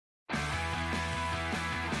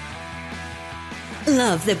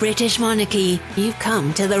Love the British monarchy? You've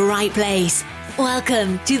come to the right place.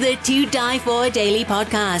 Welcome to the To Die For Daily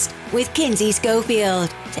Podcast with Kinsey Schofield.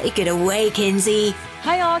 Take it away, Kinsey.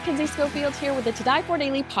 Hi all, Kinsey Schofield here with the To Die For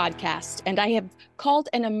Daily Podcast, and I have called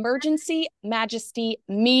an emergency Majesty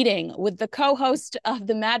meeting with the co-host of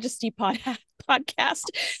the Majesty podcast,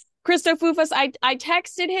 Cristo Foufas. I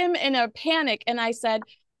texted him in a panic and I said,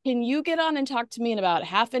 can you get on and talk to me in about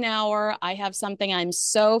half an hour? I have something I'm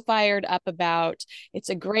so fired up about. It's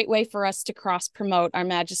a great way for us to cross-promote our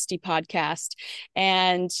Majesty podcast.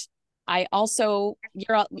 And I also,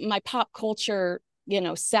 you're my pop culture,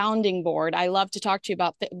 sounding board. I love to talk to you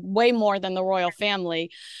about way more than the royal family.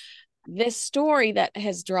 This story that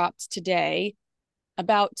has dropped today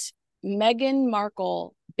about Meghan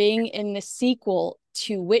Markle being in the sequel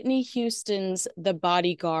to Whitney Houston's The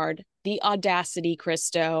Bodyguard. The audacity,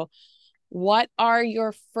 Cristo. What are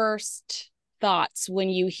your first thoughts when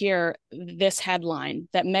you hear this headline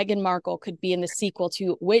that Meghan Markle could be in the sequel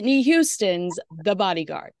to Whitney Houston's The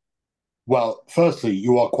Bodyguard? Well, firstly,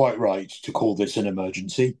 you are quite right to call this an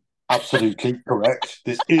emergency. Absolutely correct.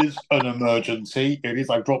 This is an emergency. It is.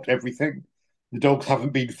 I've dropped everything. The dogs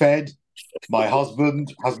haven't been fed. My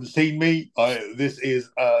husband hasn't seen me. This is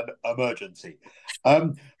an emergency.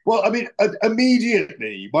 Well, I mean,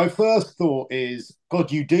 immediately, my first thought is,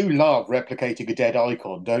 God, you do love replicating a dead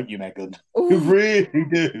icon, don't you, Meghan? Ooh. You really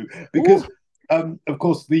do. Because, of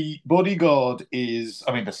course, The Bodyguard is,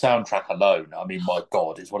 I mean, the soundtrack alone, I mean, my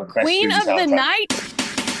God, it's one of the best Queen of the Night.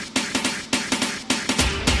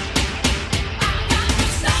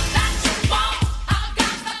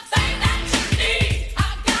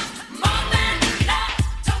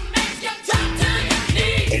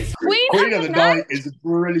 Queen of the Night is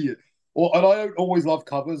brilliant. And I don't always love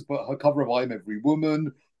covers, but her cover of I'm Every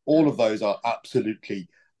Woman, all of those are absolutely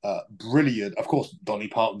brilliant. Of course, Dolly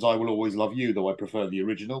Parton's I Will Always Love You, though I prefer the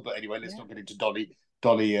original. But anyway, let's not get into Dolly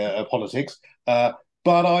politics. But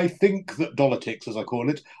I think that Dolitics, as I call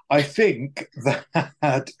it, I think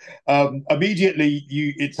that immediately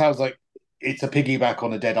it sounds like it's a piggyback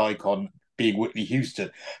on a dead icon being Whitney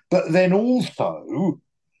Houston. But then also...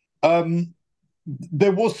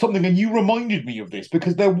 there was something, and you reminded me of this,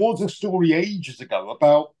 because there was a story ages ago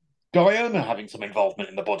about Diana having some involvement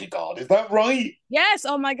in The Bodyguard. Is that right? Yes.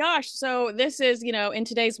 Oh my gosh. So this is, in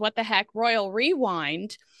today's What the Heck Royal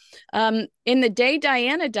Rewind. In the day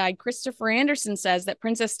Diana died, Christopher Anderson says that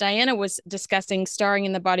Princess Diana was discussing starring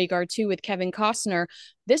in The Bodyguard 2 with Kevin Costner.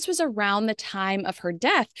 This was around the time of her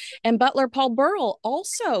death. And butler Paul Burrell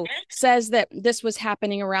also says that this was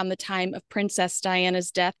happening around the time of Princess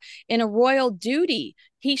Diana's death. In a royal duty,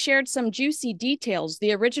 he shared some juicy details.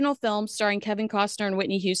 The original film starring Kevin Costner and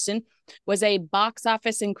Whitney Houston was a box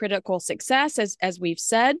office and critical success, as we've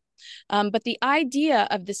said. But the idea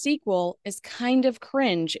of the sequel is kind of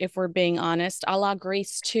cringe, if we're being honest, a la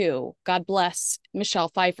Grease 2. God bless Michelle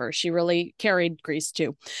Pfeiffer. She really carried Grease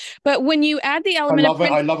 2. But when you add the element of...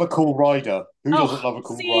 I love a cool rider. Who doesn't love a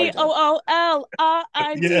cool rider? COOLRIDER.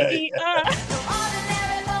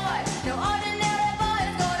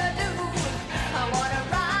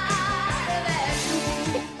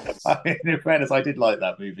 I mean, in fairness, I did like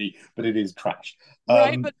that movie, but it is trash.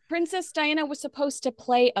 Right, but Princess Diana was supposed to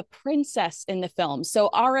play a princess in the film. So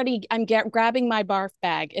already I'm grabbing my barf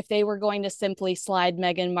bag if they were going to simply slide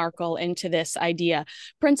Meghan Markle into this idea.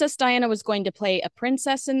 Princess Diana was going to play a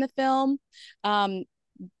princess in the film.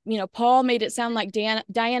 Paul made it sound like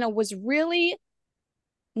Diana was really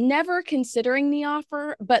never considering the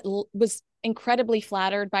offer, but was incredibly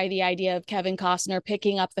flattered by the idea of Kevin Costner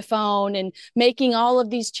picking up the phone and making all of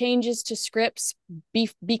these changes to scripts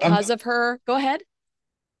because of her. Go ahead.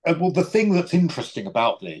 Well, the thing that's interesting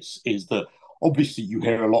about this is that obviously you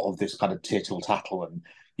hear a lot of this kind of tittle tattle, and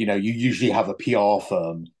you usually have a PR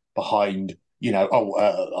firm behind.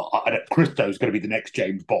 Cristo's going to be the next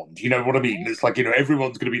James Bond. You know what I mean? It's like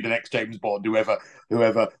everyone's going to be the next James Bond.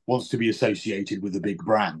 Whoever wants to be associated with a big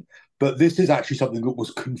brand. But this is actually something that was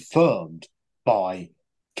confirmed by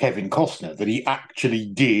Kevin Costner, that he actually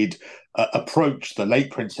did approach the late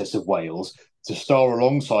Princess of Wales to star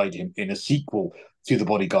alongside him in a sequel to The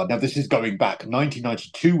Bodyguard. Now, this is going back.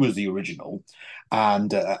 1992 was the original.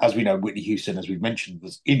 And as we know, Whitney Houston, as we've mentioned,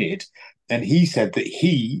 was in it. And he said that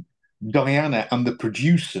he, Diana, and the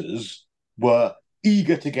producers were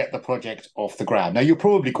eager to get the project off the ground. Now, you're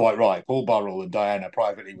probably quite right. Paul Burrell and Diana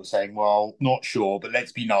privately were saying, well, not sure, but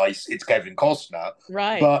let's be nice. It's Kevin Costner.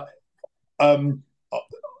 Right. But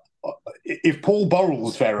if Paul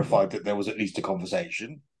Burrell's verified that there was at least a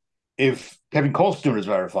conversation, if Kevin Costner has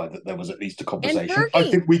verified that there was at least a conversation, I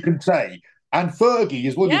think we can say And Fergie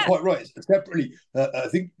as well. You're Yeah, quite right. Separately, I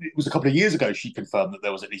think it was a couple of years ago she confirmed that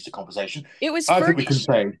there was at least a conversation. it was I think we Fergie. can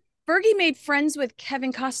say Fergie made friends with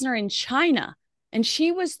Kevin Costner in China. And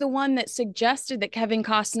she was the one that suggested that Kevin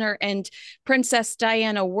Costner and Princess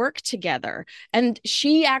Diana work together. And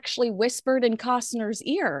she actually whispered in Costner's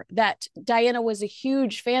ear that Diana was a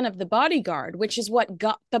huge fan of The Bodyguard, which is what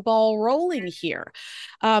got the ball rolling here.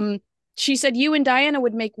 She said, you and Diana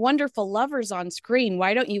would make wonderful lovers on screen.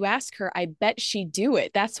 Why don't you ask her? I bet she'd do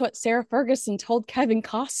it. That's what Sarah Ferguson told Kevin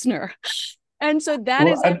Costner. And so that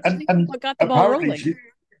well, is actually what got the ball apparently rolling.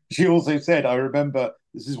 she also said, I remember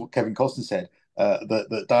this is what Kevin Costner said,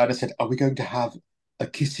 that Diana said, "Are we going to have a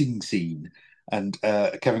kissing scene?" And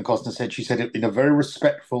Kevin Costner said, she said it in a very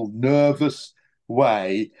respectful, nervous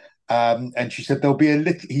way. And she said there'll be a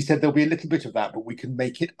little. He said there'll be a little bit of that, but we can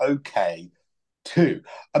make it okay too.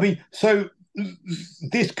 I mean, so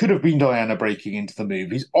this could have been Diana breaking into the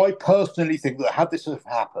movies. I personally think that had this have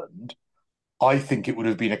happened, I think it would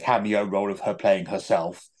have been a cameo role of her playing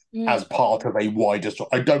herself as part of a wider story.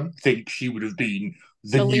 I don't think she would have been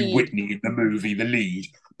the new lead. Whitney in the movie, the lead,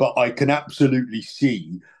 but I can absolutely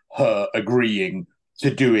see her agreeing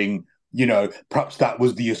to doing, perhaps that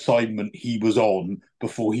was the assignment he was on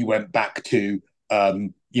before he went back to,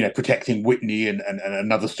 protecting Whitney and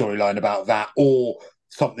another storyline about that or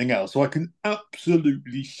something else. So I can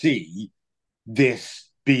absolutely see this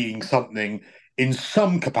being something in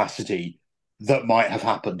some capacity that might have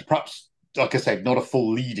happened. Perhaps, like I said, not a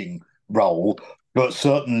full leading role, but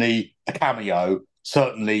certainly a cameo,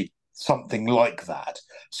 certainly something like that.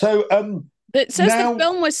 So it says the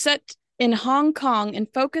film was set in Hong Kong and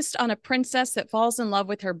focused on a princess that falls in love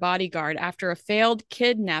with her bodyguard after a failed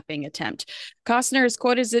kidnapping attempt. Costner is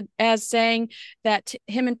quoted as saying that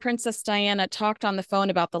him and Princess Diana talked on the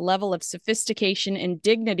phone about the level of sophistication and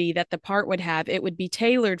dignity that the part would have. It would be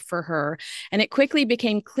tailored for her. And it quickly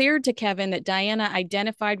became clear to Kevin that Diana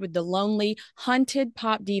identified with the lonely, hunted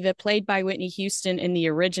pop diva played by Whitney Houston in the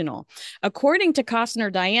original. According to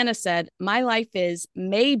Costner, Diana said, "My life is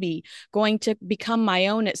maybe going to become my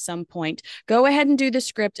own at some point. Go ahead and do the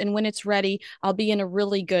script, and when it's ready, I'll be in a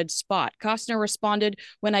really good spot." Costner responded,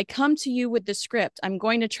 "When I come to you with the script, I'm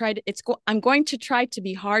going to try to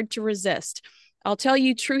be hard to resist. I'll tell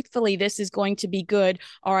you truthfully, this is going to be good,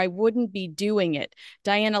 or I wouldn't be doing it."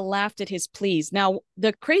 Diana laughed at his pleas. Now,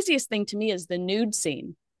 the craziest thing to me is the nude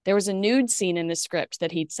scene. There was a nude scene in the script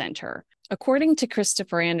that he'd sent her. According to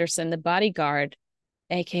Christopher Anderson, the bodyguard,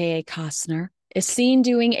 aka Costner, is seen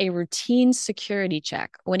doing a routine security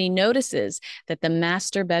check when he notices that the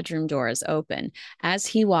master bedroom door is open. As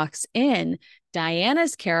he walks in,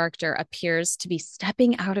 Diana's character appears to be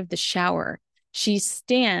stepping out of the shower. She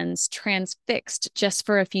stands transfixed just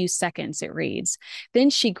for a few seconds, it reads. Then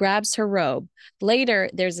she grabs her robe. Later,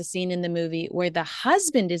 there's a scene in the movie where the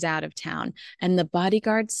husband is out of town and the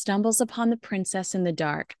bodyguard stumbles upon the princess in the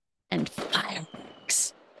dark and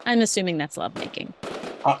fireworks. I'm assuming that's lovemaking.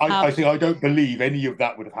 I think I don't believe any of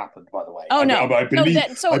that would have happened. By the way, oh no, I believe.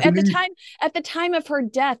 At the time of her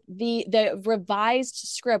death, the revised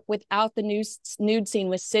script without the nude scene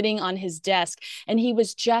was sitting on his desk, and he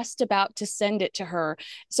was just about to send it to her.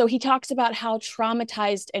 So he talks about how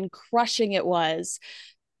traumatized and crushing it was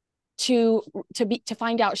to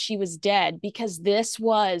find out she was dead, because this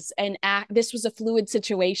was a fluid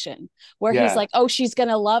situation where he's like, oh, she's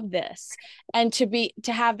gonna love this, and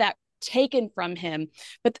to have that taken from him.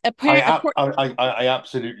 But apparently, I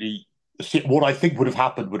absolutely see. What I think would have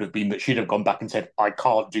happened would have been that she'd have gone back and said, "I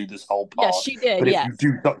can't do this whole part." Yes, she did. But yes. if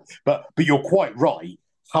you do, but you're quite right.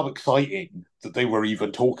 How exciting that they were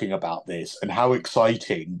even talking about this, and how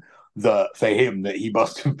exciting that for him that he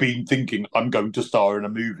must have been thinking, "I'm going to star in a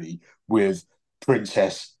movie with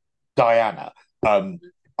Princess Diana."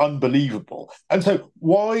 Unbelievable. And so,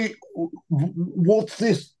 what's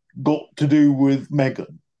this got to do with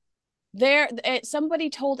Meghan? Somebody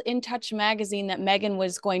told In Touch magazine that Meghan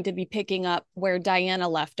was going to be picking up where Diana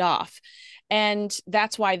left off, and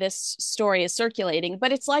that's why this story is circulating.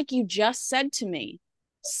 But it's like you just said to me,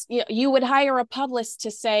 you would hire a publicist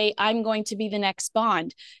to say, "I'm going to be the next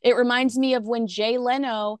Bond." It reminds me of when Jay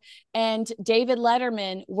Leno and David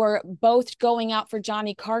Letterman were both going out for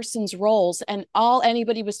Johnny Carson's roles, and all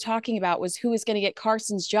anybody was talking about was who was going to get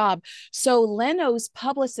Carson's job. So Leno's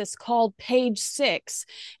publicist called Page Six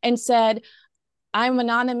and said, "I'm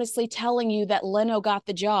anonymously telling you that Leno got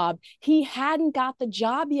the job." He hadn't got the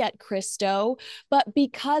job yet, Cristo, but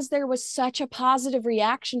because there was such a positive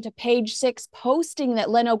reaction to Page Six posting that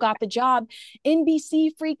Leno got the job,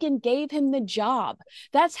 NBC freaking gave him the job.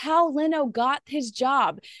 That's how Leno got his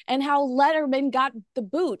job, and how Letterman got the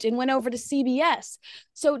boot and went over to CBS.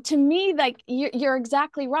 So to me, like you're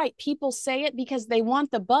exactly right. People say it because they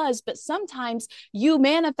want the buzz, but sometimes you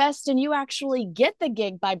manifest and you actually get the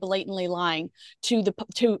gig by blatantly lying to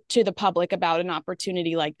the public about an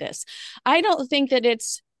opportunity like this. I don't think that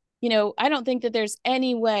it's, I don't think that there's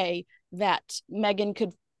any way that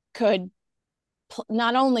Meghan could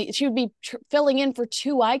not only she would be filling in for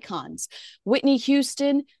two icons, Whitney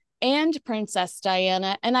Houston and Princess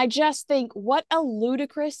Diana. And I just think what a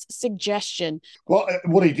ludicrous suggestion. Well,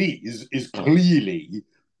 what it is clearly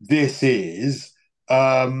this is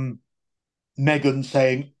Meghan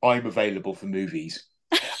saying, I'm available for movies.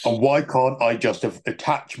 And why can't I just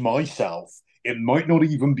attach myself? It might not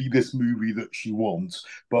even be this movie that she wants,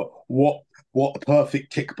 but what a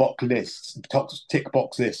perfect tick box list.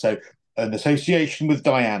 So an association with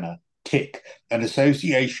Diana, tick. An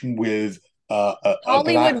association with Hollywood a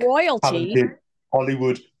black royalty. talented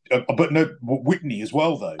Hollywood, but no, Whitney as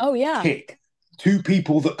well though. Oh yeah, tick. Two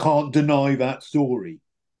people that can't deny that story,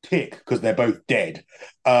 tick, because they're both dead,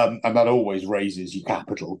 and that always raises your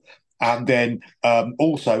capital. And then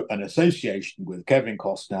also an association with Kevin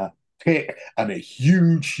Costner, tick, and a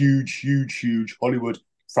huge Hollywood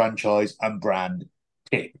franchise and brand,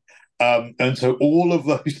 tick. And so all of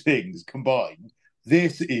those things combined,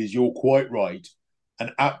 this is, you're quite right,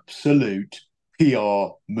 an absolute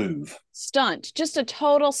PR move. Stunt, just a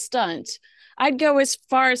total stunt. I'd go as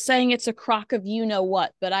far as saying it's a crock of you know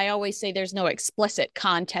what, but I always say there's no explicit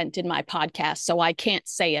content in my podcast, so I can't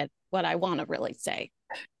say it what I want to really say.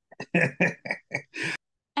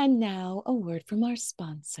 And now a word from our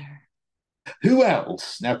sponsor. Who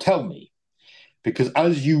else? Now tell me, because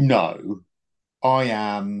as you know, I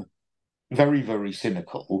am very, very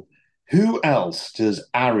cynical. Who else does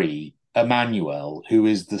Ari Emanuel, who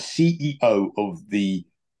is the CEO of the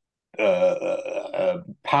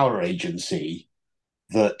power agency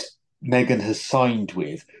that Meghan has signed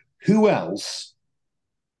with, who else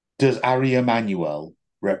does Ari Emanuel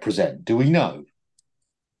represent? Do we know?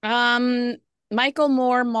 Michael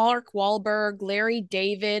Moore, Mark Wahlberg, Larry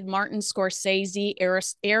David, Martin Scorsese,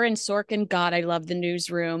 Aaron Sorkin. God, I love the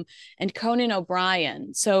Newsroom, and Conan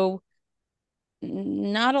O'Brien. So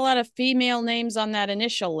not a lot of female names on that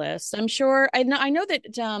initial list. I'm sure. I know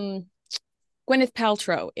that Gwyneth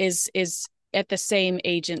Paltrow is at the same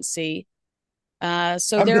agency. I'm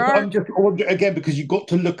just again, because you've got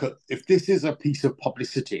to look at, if this is a piece of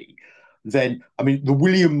publicity, then I mean the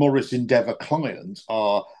William Morris Endeavour clients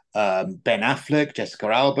are Ben Affleck, Jessica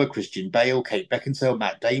Alba, Christian Bale, Kate Beckinsale,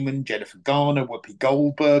 Matt Damon, Jennifer Garner, Whoopi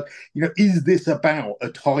Goldberg. Is this about a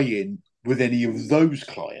tie-in with any of those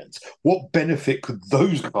clients? What benefit could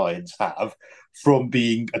those clients have from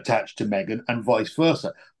being attached to Meghan, and vice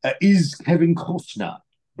versa? Is Kevin Costner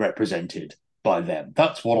represented by them?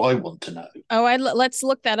 That's what I want to know. Oh, let's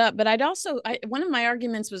look that up. But one of my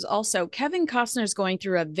arguments was also Kevin Costner's going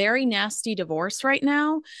through a very nasty divorce right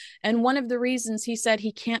now. And one of the reasons he said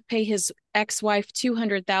he can't pay his ex-wife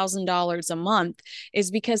 $200,000 a month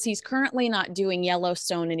is because he's currently not doing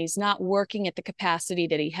Yellowstone and he's not working at the capacity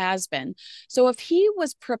that he has been. So if he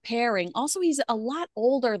was preparing, also he's a lot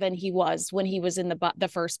older than he was when he was in the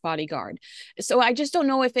first Bodyguard. So I just don't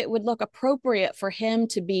know if it would look appropriate for him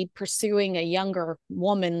to be pursuing a younger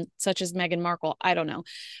woman such as Meghan Markle. I don't know,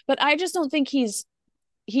 but I just don't think he's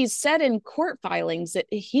said in court filings that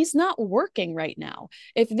he's not working right now.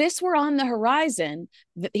 If this were on the horizon,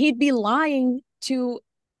 he'd be lying to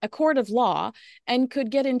a court of law and could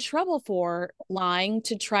get in trouble for lying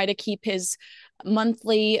to try to keep his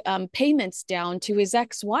monthly payments down to his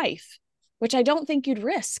ex-wife, which I don't think you'd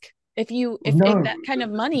risk if that kind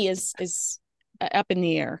of money is up in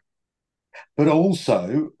the air. But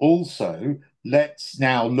also, let's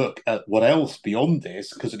now look at what else beyond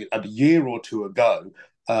this, because a year or two ago,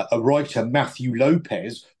 a writer, Matthew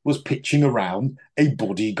Lopez, was pitching around a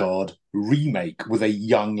Bodyguard remake with a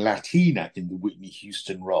young Latina in the Whitney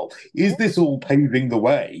Houston role. Is this all paving the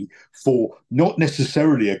way for not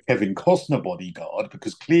necessarily a Kevin Costner Bodyguard?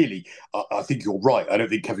 Because clearly, I think you're right. I don't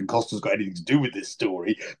think Kevin Costner's got anything to do with this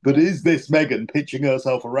story. But is this Meghan pitching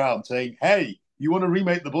herself around saying, hey, you want to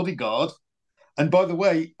remake The Bodyguard? And by the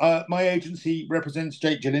way, my agency represents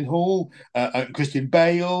Jake Gyllenhaal, and Christian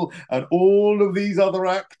Bale, and all of these other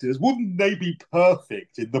actors. Wouldn't they be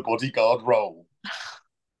perfect in the Bodyguard role?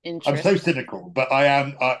 I'm so cynical, but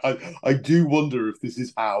I do wonder if this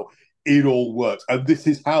is how it all works, and this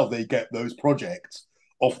is how they get those projects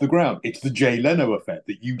off the ground. It's the Jay Leno effect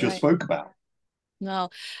that you just spoke about. No,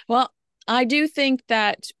 well, I do think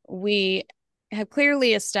that we have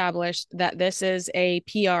clearly established that this is a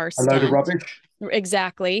PR stunt. A load of rubbish.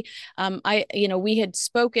 Exactly. We had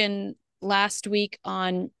spoken last week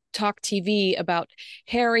on Talk TV about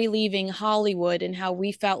Harry leaving Hollywood and how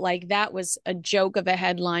we felt like that was a joke of a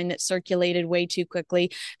headline that circulated way too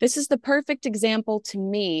quickly. This is the perfect example to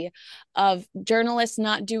me of journalists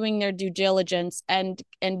not doing their due diligence, and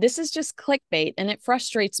this is just clickbait, and it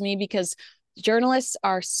frustrates me because journalists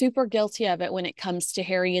are super guilty of it when it comes to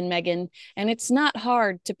Harry and Meghan. And it's not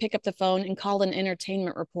hard to pick up the phone and call an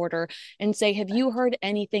entertainment reporter and say, have you heard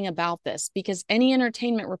anything about this? Because any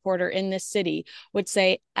entertainment reporter in this city would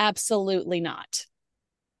say, absolutely not.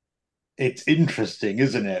 It's interesting,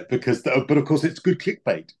 isn't it? Because, but of course, it's good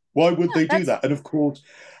clickbait. Why would they do that? And of course,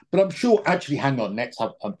 but I'm sure. Actually, hang on. Next,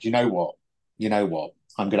 do you know what? You know what?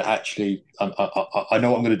 I'm going to actually. I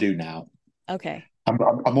know what I'm going to do now. Okay. I'm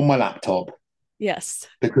on my laptop. Yes.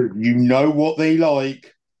 Because you know what they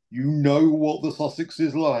like. You know what the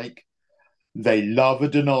Sussexes like. They love a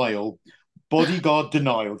denial. Bodyguard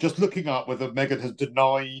denial. Just looking up whether Meghan has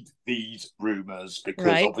denied these rumours,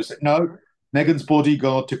 because obviously no. Meghan's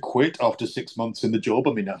bodyguard to quit after 6 months in the job.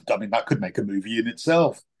 I mean, that could make a movie in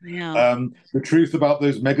itself. Yeah. The truth about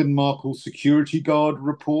those Meghan Markle security guard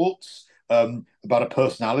reports. About a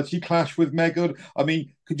personality clash with Meghan. I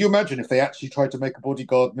mean, could you imagine if they actually tried to make a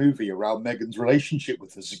Bodyguard movie around Meghan's relationship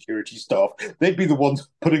with the security staff? They'd be the ones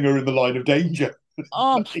putting her in the line of danger.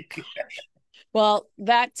 Oh, well,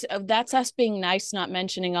 that's us being nice, not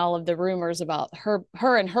mentioning all of the rumors about her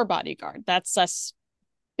and her bodyguard. That's us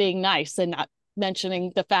being nice and not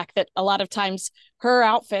mentioning the fact that a lot of times her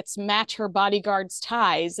outfits match her bodyguard's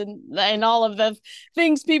ties and all of the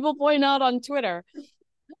things people point out on Twitter.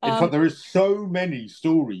 In fact, there is so many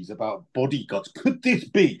stories about bodyguards. Could this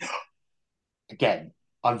be? Again,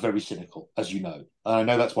 I'm very cynical, as you know. And I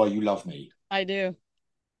know that's why you love me. I do.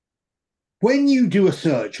 When you do a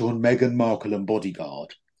search on Meghan Markle and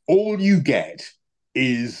bodyguard, all you get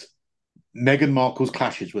is Meghan Markle's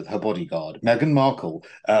clashes with her bodyguard. Meghan Markle,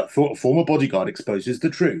 former bodyguard, exposes the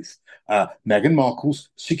truth. Meghan Markle's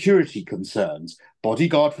security concerns.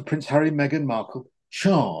 Bodyguard for Prince Harry and Meghan Markle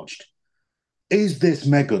charged. Is this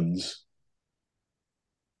Meghan's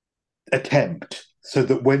attempt so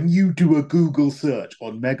that when you do a Google search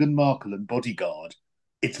on Meghan Markle and bodyguard,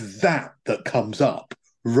 it's that comes up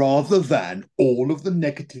rather than all of the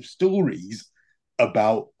negative stories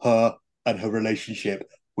about her and her relationship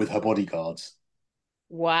with her bodyguards?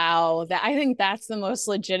 Wow. I think that's the most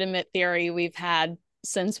legitimate theory we've had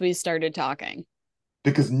since we started talking.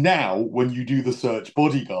 Because now, when you do the search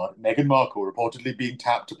Bodyguard, Meghan Markle reportedly being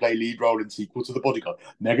tapped to play lead role in sequel to The Bodyguard.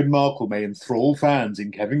 Meghan Markle may enthrall fans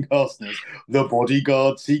in Kevin Costner's The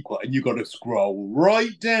Bodyguard sequel. And you've got to scroll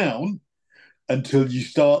right down until you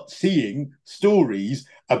start seeing stories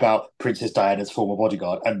about Princess Diana's former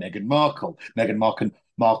bodyguard and Meghan Markle.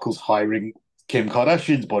 Markle's hiring Kim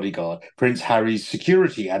Kardashian's bodyguard, Prince Harry's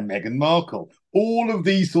security and Meghan Markle. All of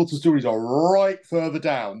these sorts of stories are right further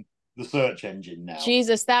down the search engine now.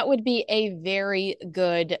 Jesus, that would be a very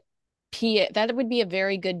good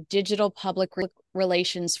digital public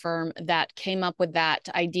relations firm that came up with that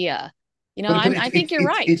idea. You know, I think you're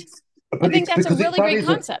right. I think that's a really great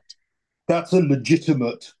concept. That's a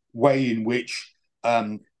legitimate way in which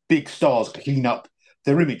big stars clean up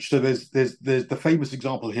their image. So there's the famous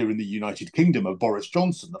example here in the United Kingdom of Boris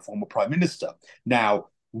Johnson, the former Prime Minister. Now,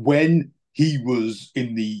 when he was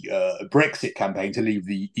in the Brexit campaign to leave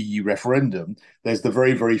the EU referendum, there's the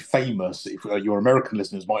very, very famous, if your American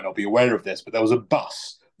listeners might not be aware of this, but there was a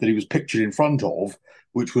bus that he was pictured in front of,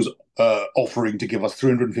 which was offering to give us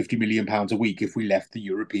 £350 million a week if we left the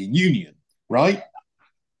European Union, right?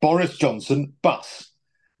 Boris Johnson, bus.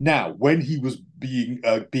 Now, when he was being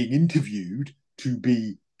interviewed to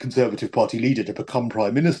be Conservative Party leader, to become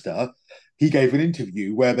Prime Minister, he gave an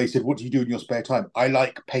interview where they said, what do you do in your spare time? I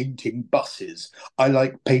like painting buses. I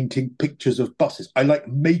like painting pictures of buses. I like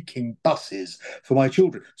making buses for my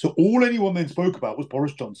children. So all anyone then spoke about was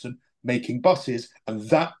Boris Johnson making buses, and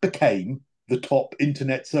that became the top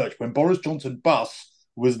internet search. When Boris Johnson bus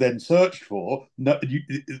was then searched for,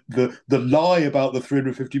 the lie about the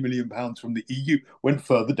 £350 million from the EU went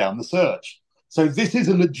further down the search. So this is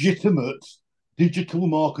a legitimate digital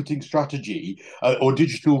marketing strategy or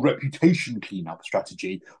digital reputation cleanup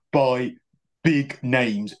strategy by big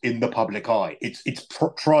names in the public eye. It's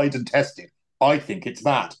tried and tested. I think it's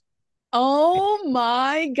that. Oh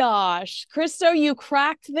my gosh. Cristo, you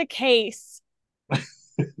cracked the case.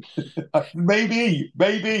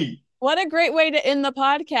 Maybe. What a great way to end the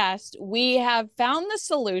podcast. We have found the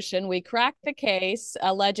solution. We cracked the case,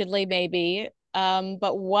 allegedly, maybe.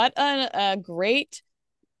 But what a great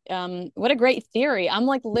What a great theory. I'm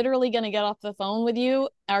like literally going to get off the phone with you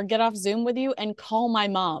or get off Zoom with you and call my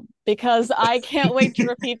mom because I can't wait to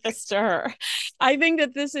repeat this to her. I think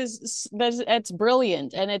that it's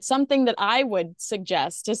brilliant and it's something that I would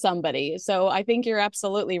suggest to somebody. So I think you're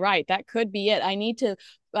absolutely right. That could be it. I need to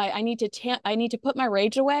put my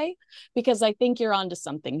rage away because I think you're onto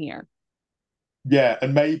something here. Yeah,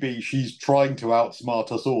 and maybe she's trying to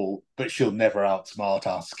outsmart us all, but she'll never outsmart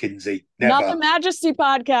us, Kinsey. Not Never. the Majesty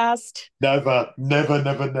podcast. Never, never,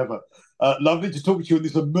 never, never. Lovely to talk to you in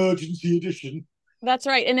this emergency edition. That's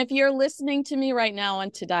right. And if you're listening to me right now on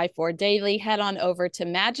To Die For Daily, head on over to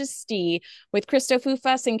Majesty with Cristo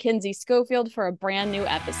Foufas and Kinsey Schofield for a brand new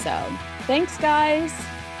episode. Thanks, guys.